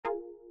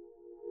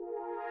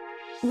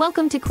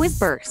Welcome to Quiz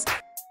Burst.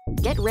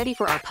 Get ready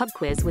for our pub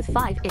quiz with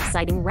 5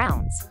 exciting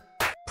rounds.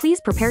 Please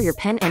prepare your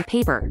pen and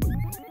paper.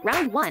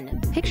 Round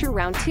 1, Picture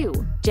Round 2,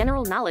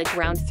 General Knowledge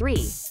Round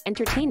 3,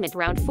 Entertainment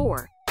Round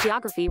 4,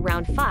 Geography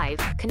Round 5,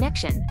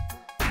 Connection.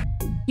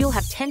 You'll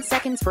have 10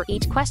 seconds for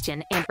each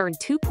question and earn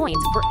 2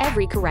 points for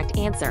every correct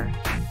answer.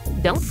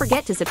 Don't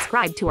forget to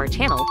subscribe to our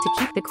channel to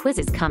keep the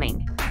quizzes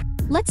coming.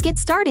 Let's get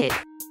started.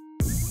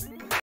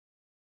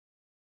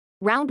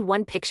 Round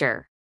 1,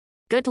 Picture.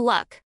 Good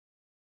luck.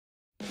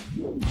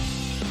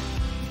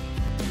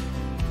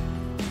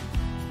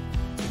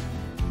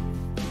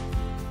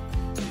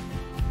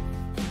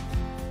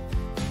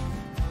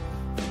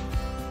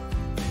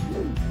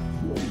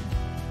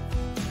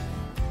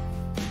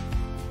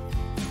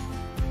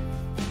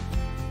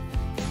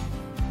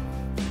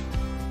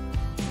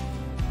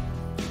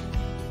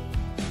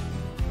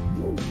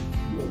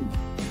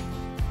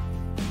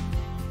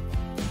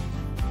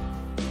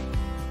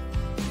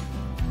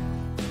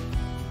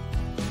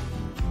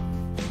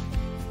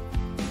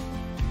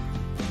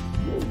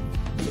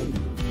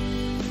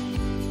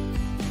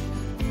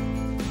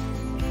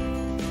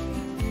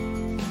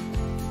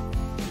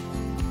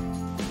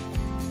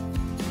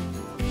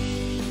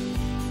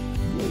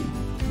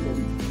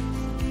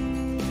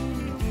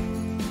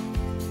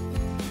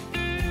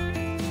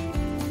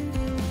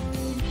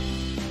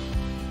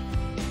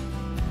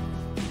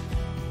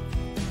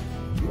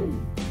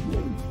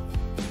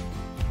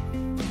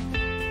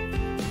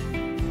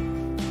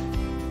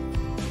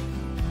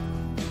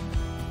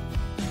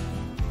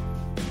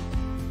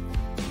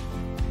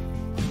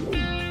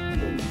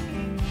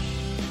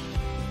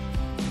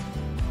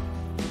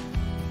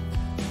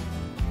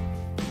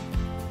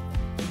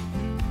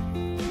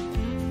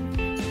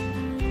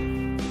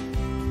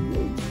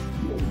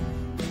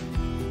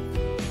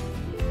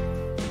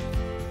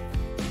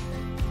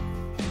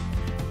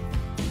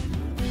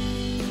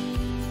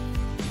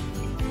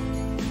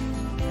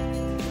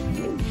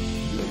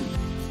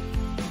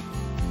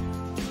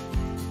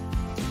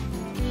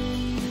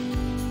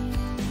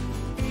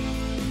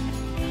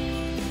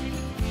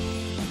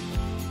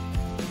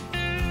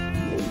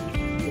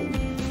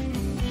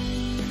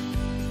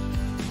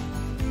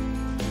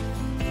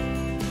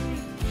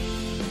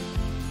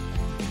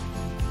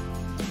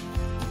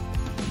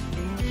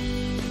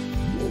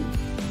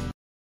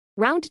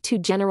 Round 2,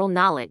 General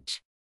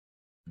Knowledge.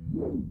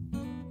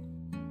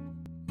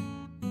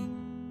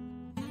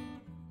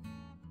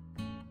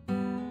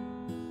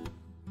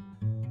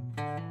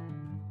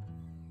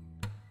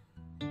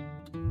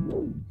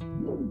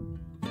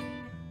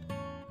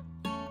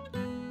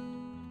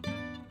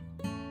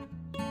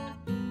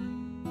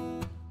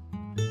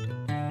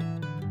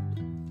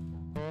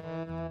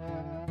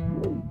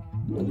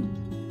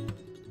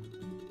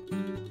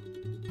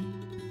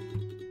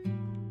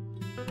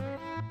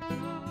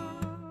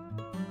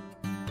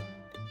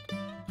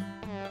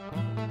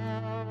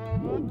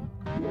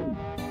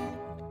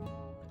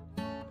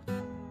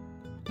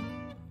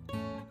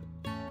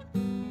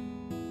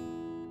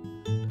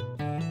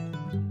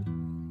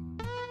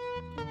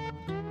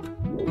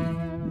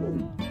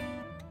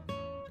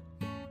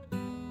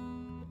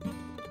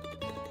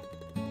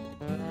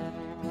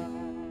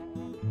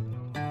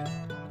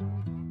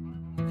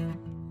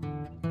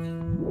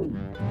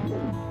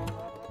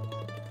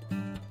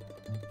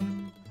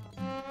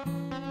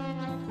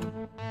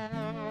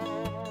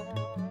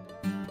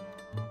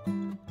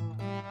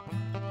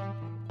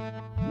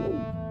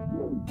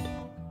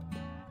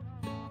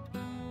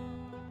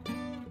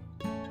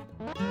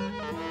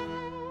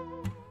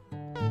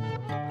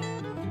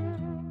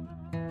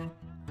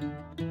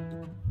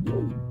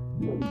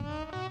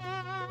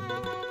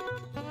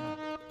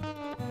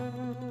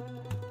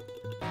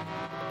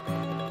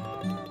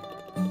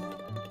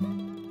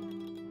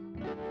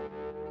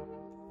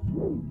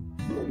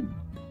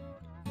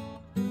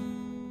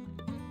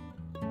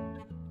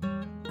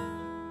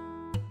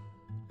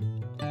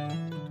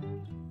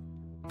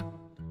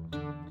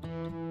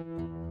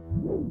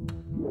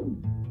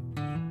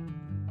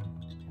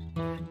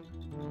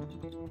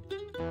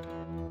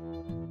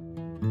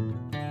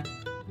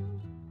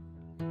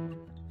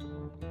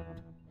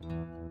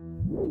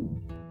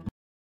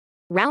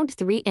 Round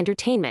 3,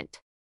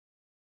 Entertainment.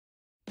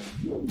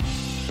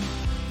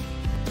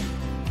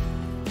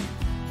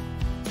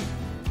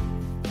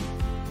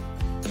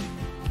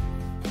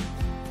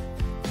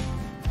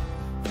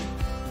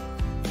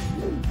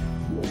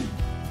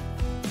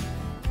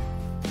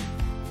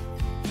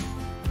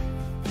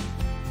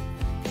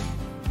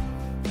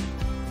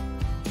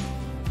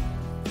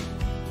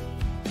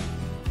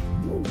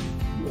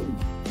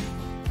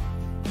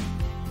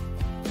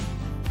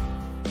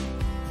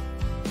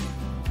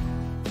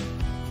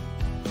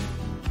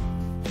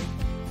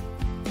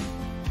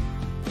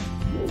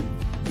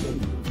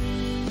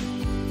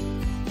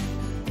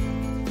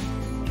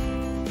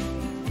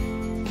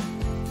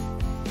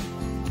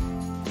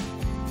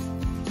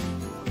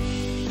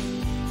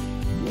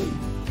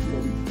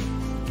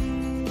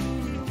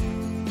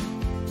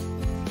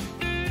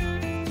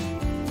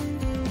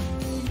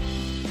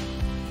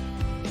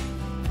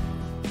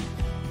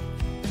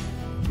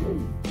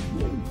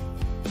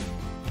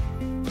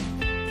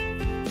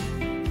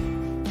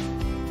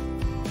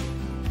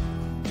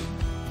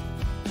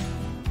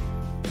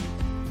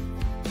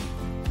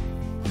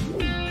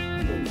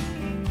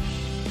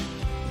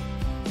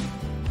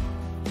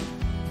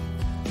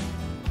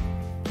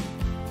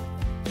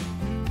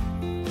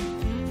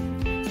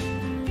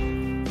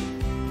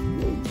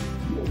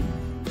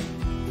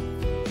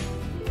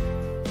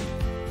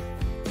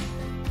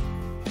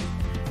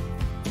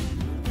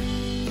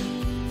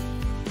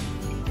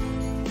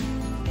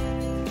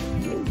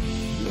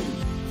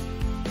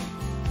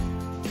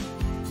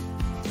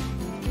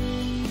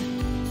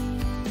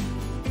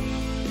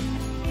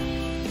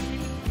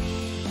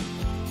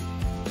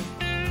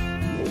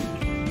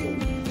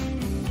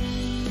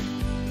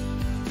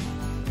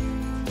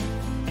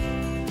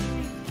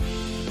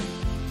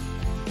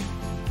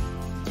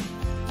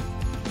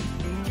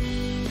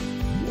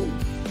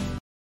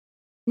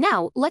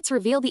 Now, let's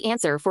reveal the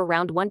answer for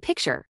round 1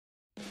 picture.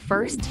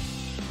 First,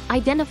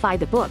 identify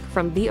the book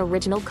from the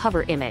original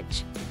cover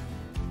image.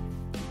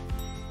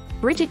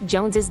 Bridget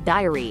Jones's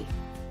Diary.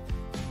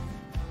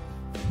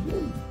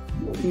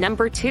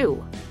 Number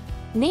 2.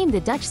 Name the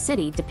Dutch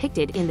city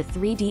depicted in the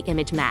 3D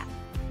image map.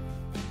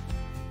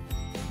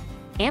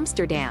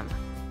 Amsterdam.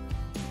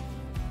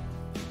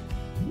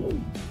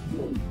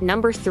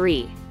 Number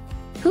 3.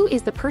 Who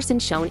is the person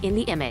shown in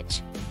the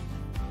image?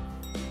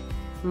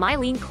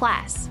 Mylene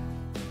Klass.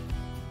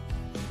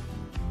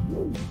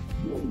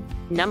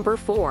 Number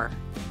 4.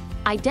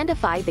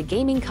 Identify the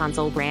gaming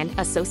console brand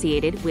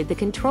associated with the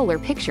controller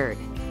pictured.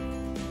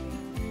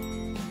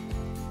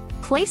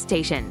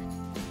 PlayStation.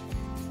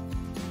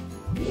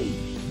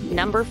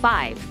 Number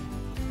 5.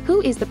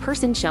 Who is the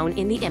person shown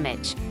in the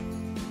image?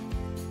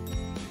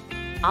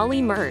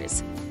 Ollie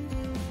Murs.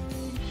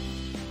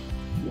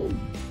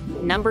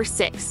 Number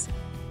 6.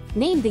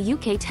 Name the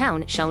UK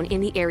town shown in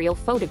the aerial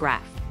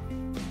photograph.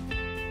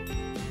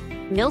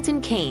 Milton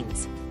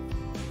Keynes.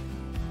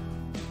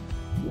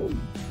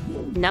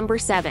 Number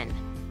 7.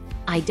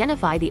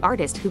 Identify the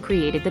artist who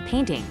created the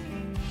painting.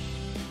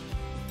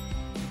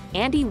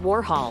 Andy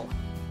Warhol.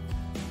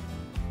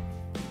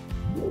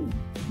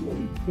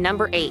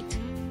 Number 8.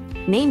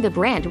 Name the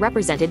brand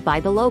represented by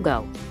the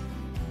logo.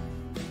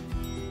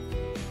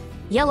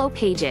 Yellow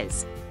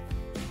Pages.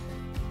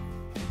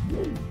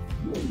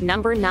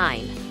 Number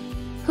 9.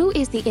 Who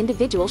is the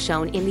individual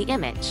shown in the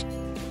image?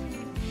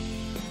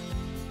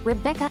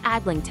 Rebecca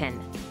Adlington.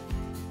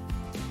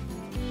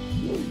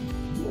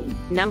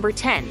 Number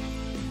 10.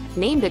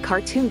 Name the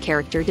cartoon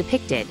character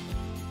depicted.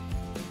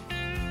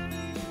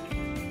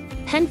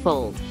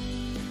 Penfold.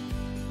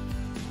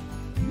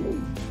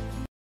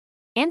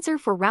 Answer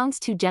for rounds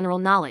 2 general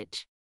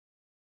knowledge.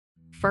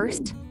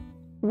 First,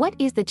 what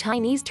is the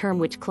Chinese term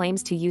which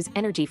claims to use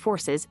energy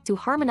forces to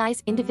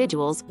harmonize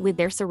individuals with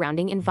their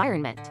surrounding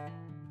environment?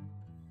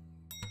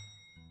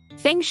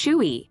 Feng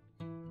Shui.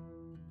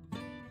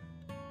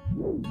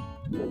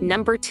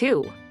 Number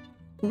 2.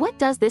 What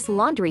does this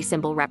laundry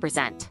symbol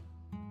represent?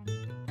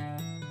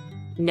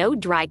 No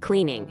dry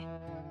cleaning.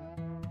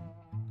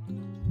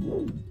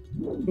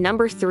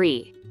 Number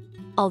 3.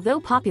 Although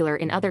popular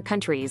in other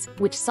countries,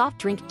 which soft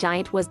drink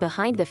giant was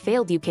behind the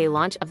failed UK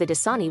launch of the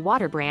Dasani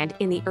water brand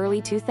in the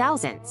early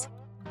 2000s?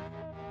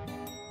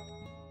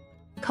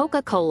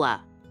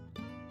 Coca-Cola.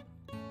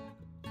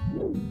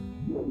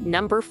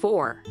 Number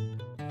 4.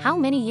 How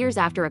many years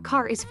after a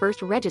car is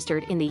first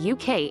registered in the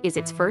UK is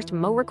its first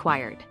MO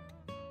required?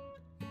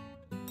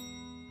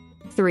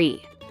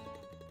 3.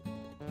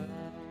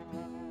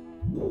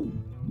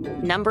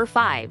 Number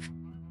 5.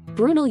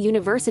 Brunel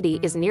University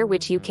is near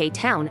which UK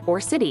town or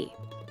city?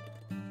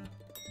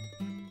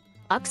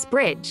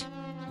 Uxbridge.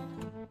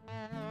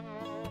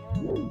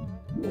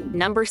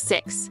 Number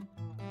 6.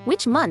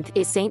 Which month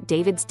is St.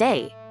 David's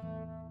Day?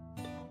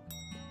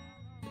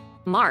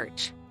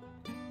 March.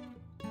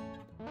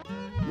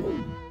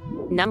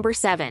 Number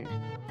 7.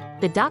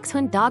 The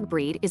Dachshund dog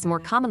breed is more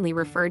commonly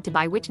referred to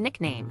by which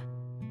nickname?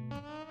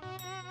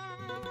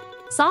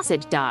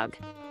 Sausage dog.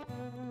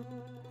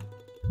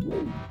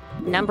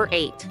 Number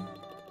 8.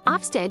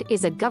 Ofsted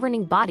is a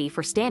governing body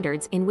for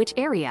standards in which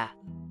area?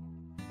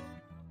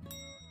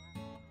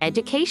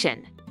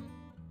 Education.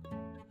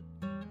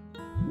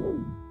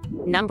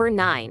 Number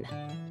 9.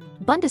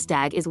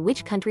 Bundestag is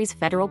which country's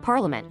federal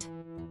parliament?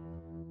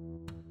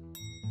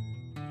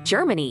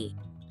 Germany.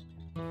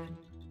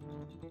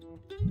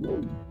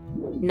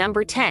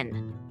 Number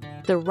 10.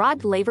 The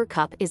Rod Laver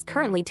Cup is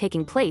currently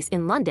taking place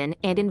in London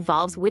and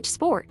involves which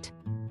sport?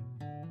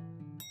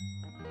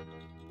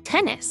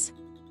 Tennis.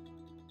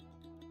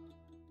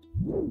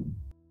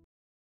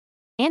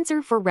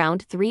 Answer for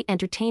round 3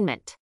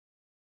 entertainment.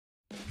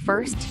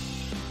 First,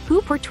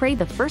 who portrayed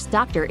the first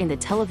Doctor in the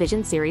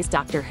television series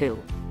Doctor Who?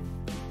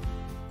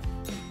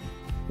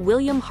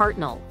 William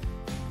Hartnell.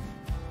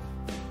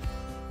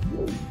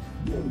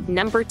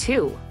 Number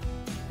 2.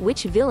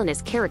 Which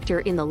villainous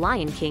character in The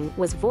Lion King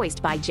was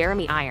voiced by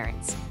Jeremy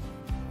Irons?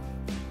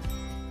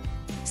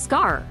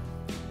 Scar.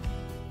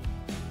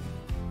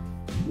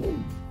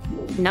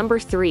 Number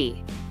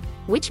 3.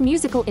 Which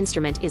musical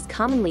instrument is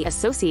commonly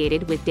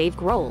associated with Dave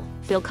Grohl,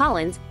 Phil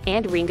Collins,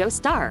 and Ringo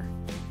Starr?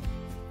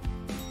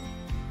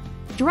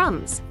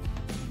 Drums.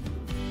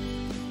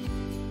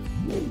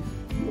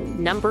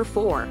 Number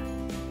 4.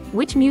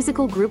 Which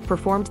musical group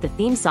performed the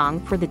theme song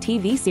for the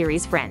TV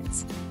series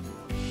Friends?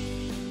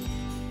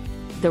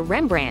 The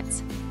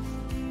Rembrandts.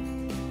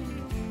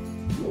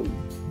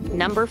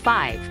 Number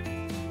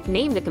 5.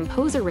 Name the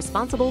composer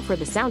responsible for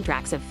the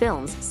soundtracks of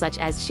films such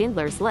as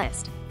Schindler's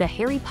List, the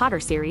Harry Potter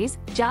series,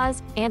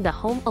 Jaws, and the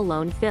Home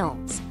Alone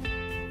films.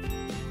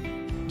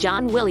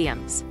 John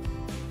Williams.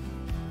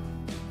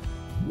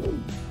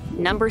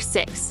 Number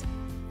 6.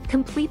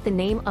 Complete the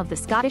name of the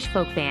Scottish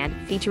folk band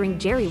featuring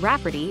Jerry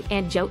Rafferty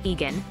and Joe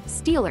Egan,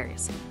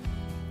 Steelers.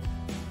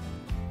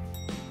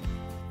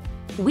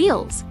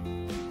 Wheels.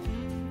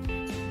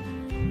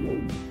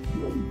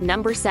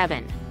 Number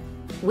 7.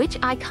 Which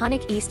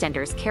iconic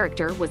EastEnders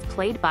character was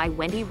played by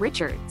Wendy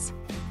Richards?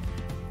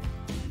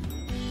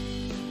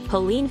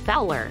 Pauline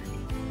Fowler.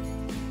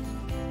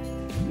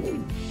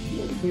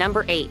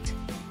 Number 8.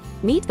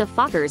 Meet the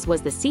Fockers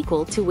was the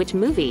sequel to which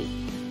movie?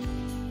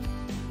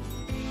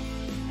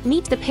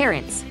 Meet the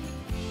Parents.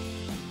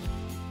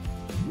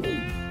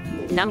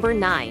 Number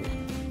 9.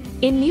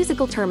 In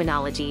musical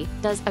terminology,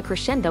 does a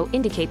crescendo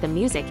indicate the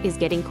music is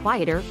getting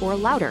quieter or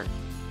louder?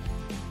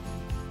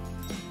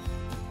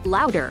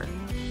 Louder.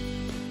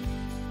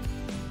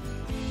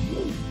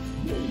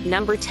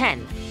 Number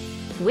 10.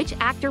 Which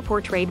actor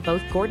portrayed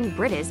both Gordon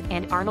Brittis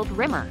and Arnold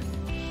Rimmer?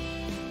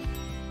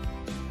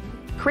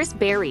 Chris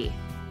Berry.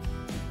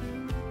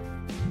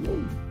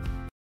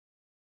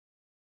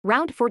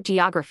 Round for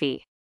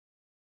geography.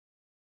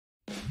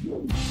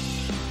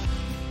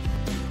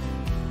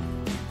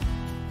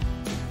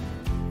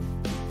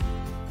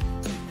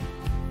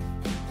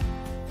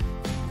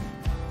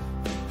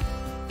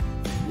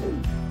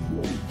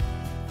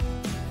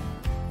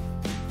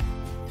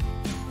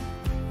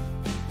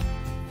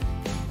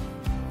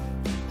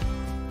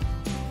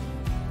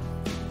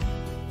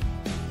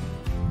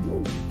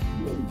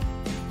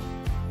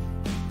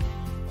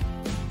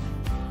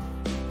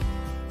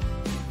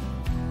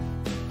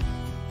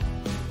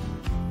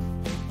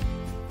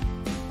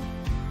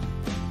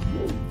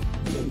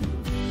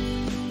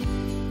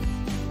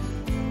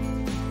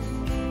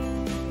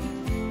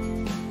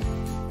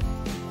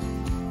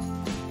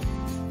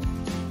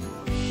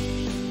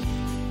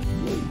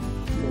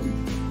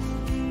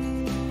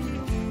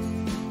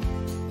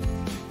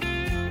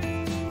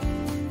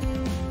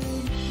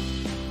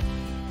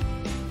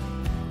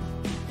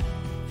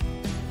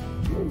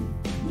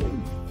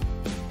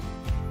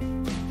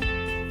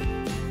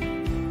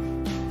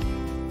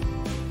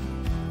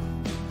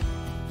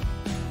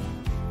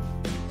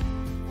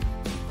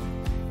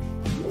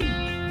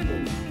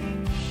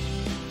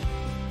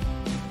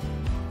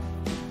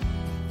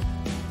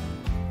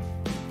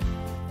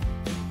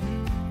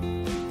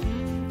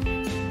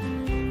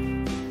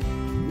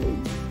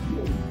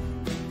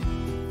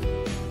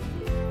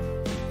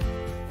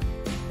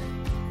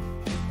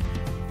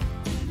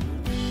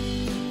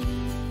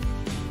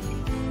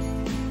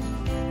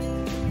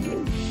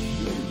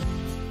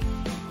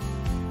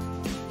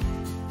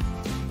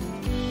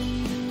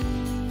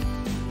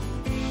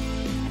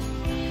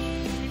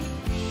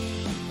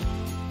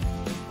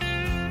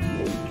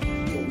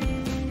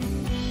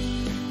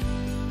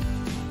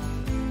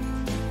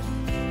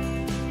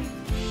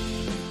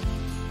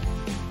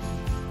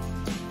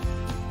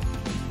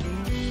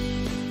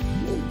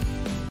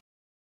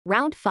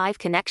 Round 5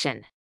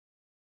 connection.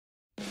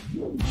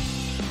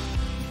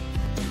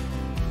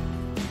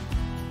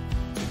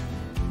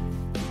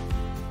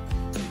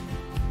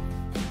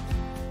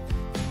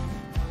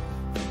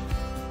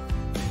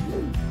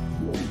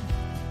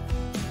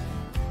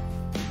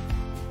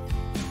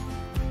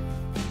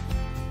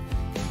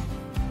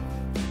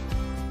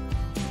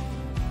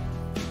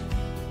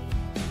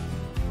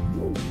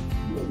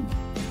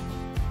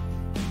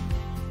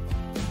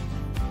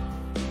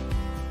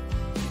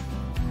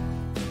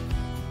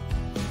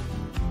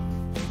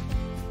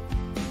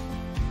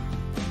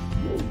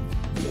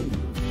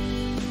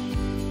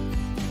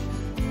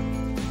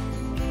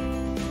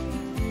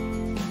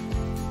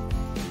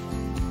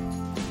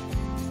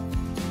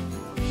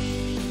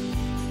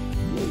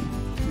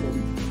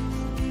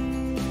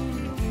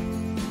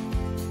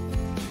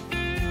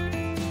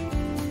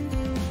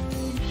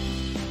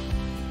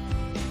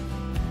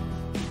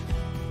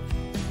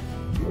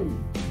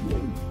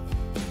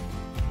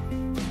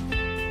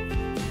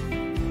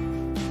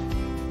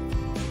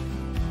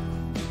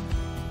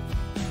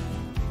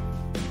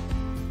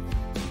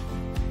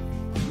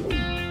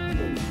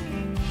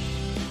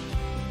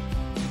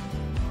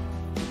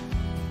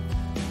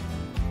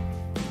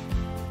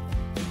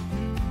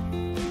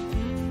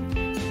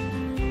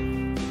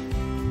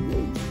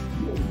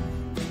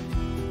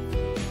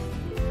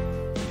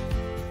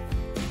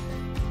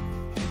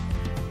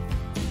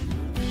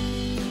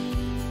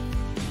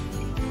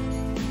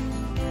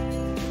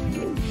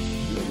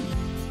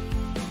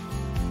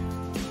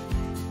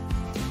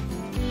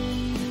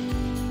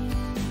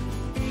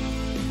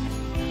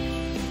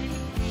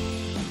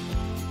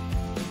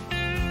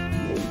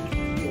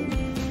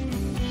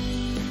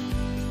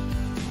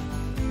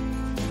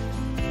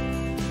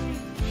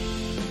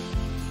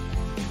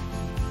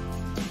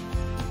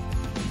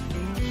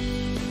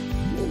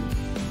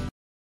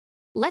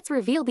 Let's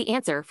reveal the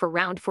answer for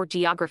round 4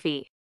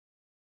 geography.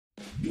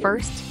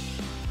 First,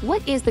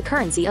 what is the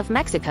currency of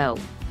Mexico?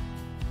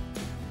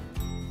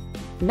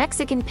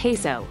 Mexican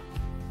peso.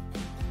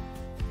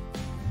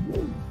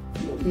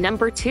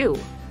 Number 2.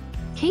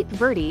 Cape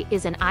Verde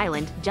is an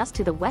island just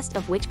to the west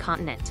of which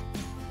continent?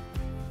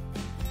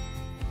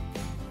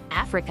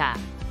 Africa.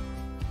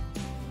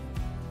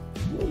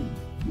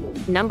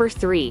 Number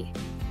 3.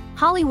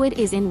 Hollywood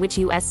is in which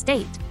U.S.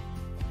 state?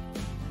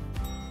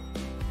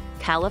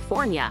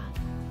 California.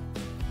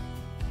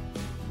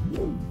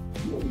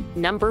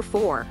 Number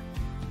 4.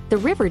 The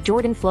River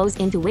Jordan flows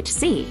into which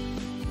sea?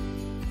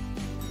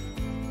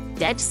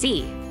 Dead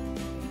Sea.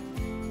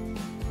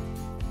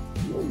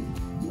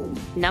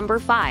 Number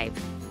 5.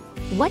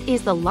 What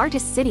is the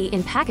largest city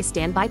in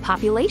Pakistan by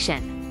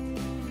population?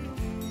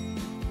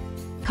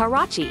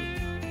 Karachi.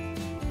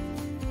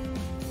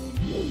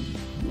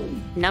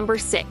 Number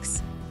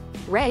 6.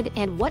 Red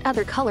and what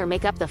other color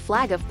make up the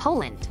flag of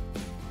Poland?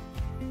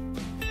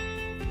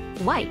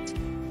 White.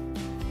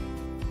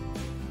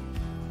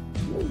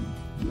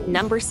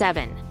 Number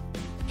 7.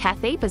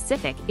 Cathay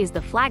Pacific is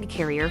the flag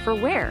carrier for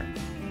where?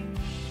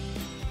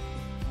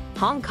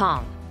 Hong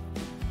Kong.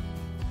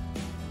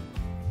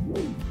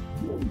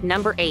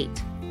 Number 8.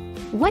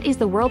 What is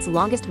the world's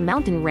longest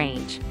mountain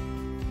range?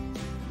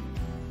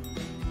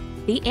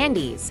 The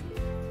Andes.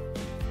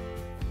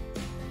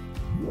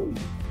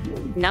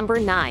 Number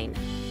 9.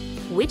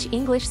 Which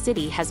English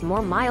city has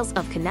more miles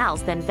of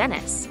canals than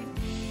Venice?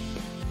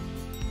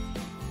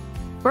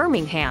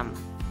 Birmingham.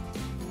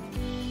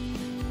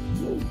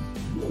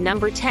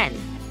 Number 10.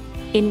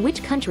 In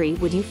which country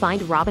would you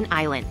find Robben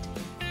Island?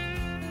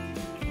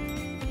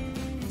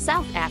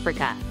 South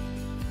Africa.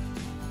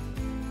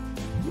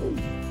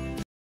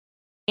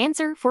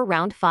 Answer for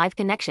round 5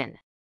 connection.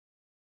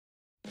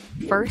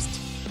 First,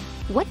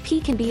 what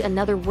P can be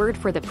another word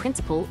for the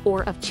principal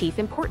or of chief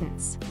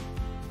importance?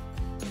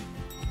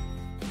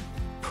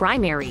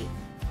 Primary.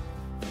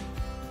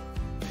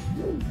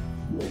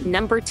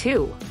 Number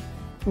 2.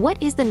 What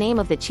is the name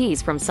of the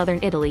cheese from southern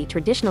Italy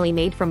traditionally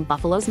made from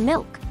buffalo's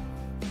milk?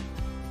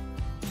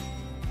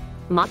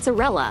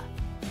 Mozzarella.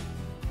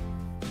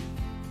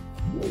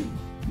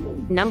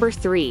 Number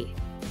 3.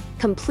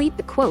 Complete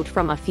the quote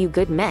from A Few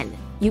Good Men.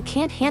 You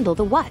can't handle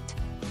the what?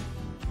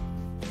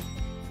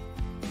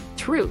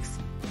 Truth.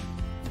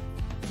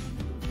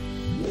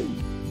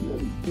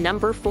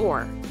 Number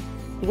 4.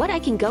 What I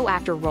can go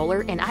after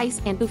roller and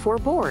ice and before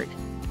board?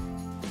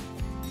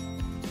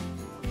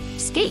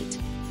 Skate.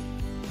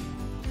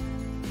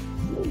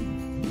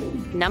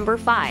 Number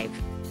 5.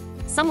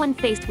 Someone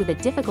faced with a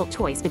difficult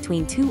choice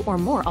between 2 or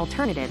more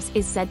alternatives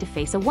is said to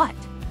face a what?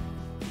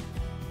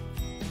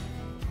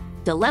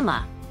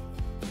 Dilemma.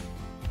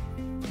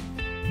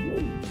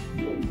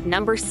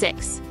 Number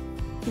 6.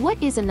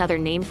 What is another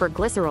name for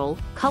glycerol,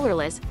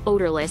 colorless,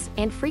 odorless,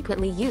 and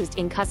frequently used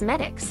in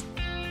cosmetics?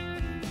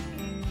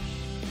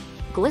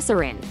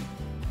 Glycerin.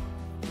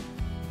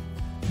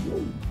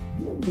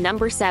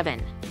 Number 7.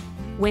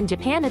 When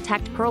Japan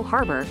attacked Pearl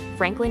Harbor,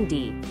 Franklin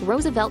D.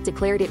 Roosevelt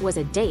declared it was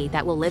a day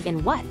that will live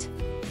in what?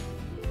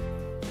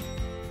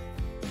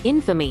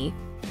 Infamy.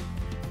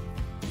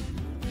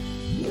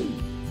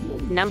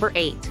 Number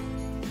 8.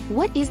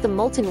 What is the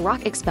molten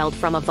rock expelled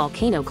from a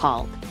volcano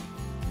called?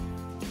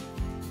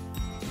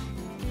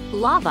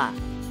 Lava.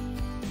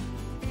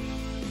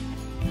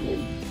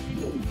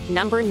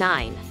 Number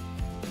 9.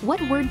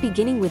 What word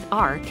beginning with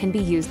R can be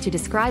used to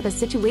describe a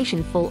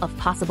situation full of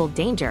possible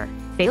danger,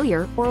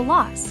 failure, or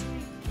loss?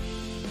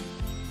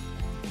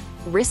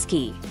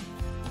 Risky.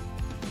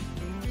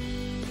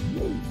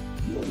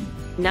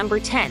 Number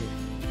 10.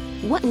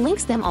 What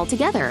links them all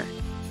together?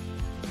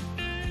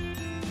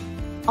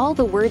 All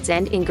the words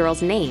end in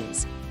girls'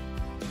 names.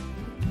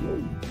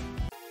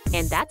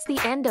 And that's the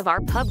end of our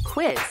pub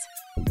quiz.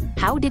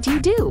 How did you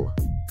do?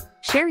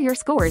 Share your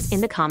scores in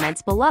the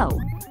comments below.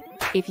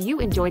 If you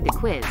enjoyed the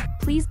quiz,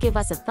 please give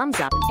us a thumbs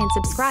up and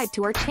subscribe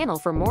to our channel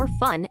for more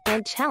fun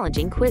and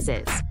challenging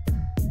quizzes.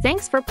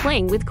 Thanks for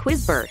playing with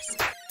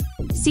Quizverse.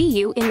 See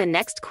you in the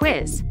next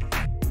quiz.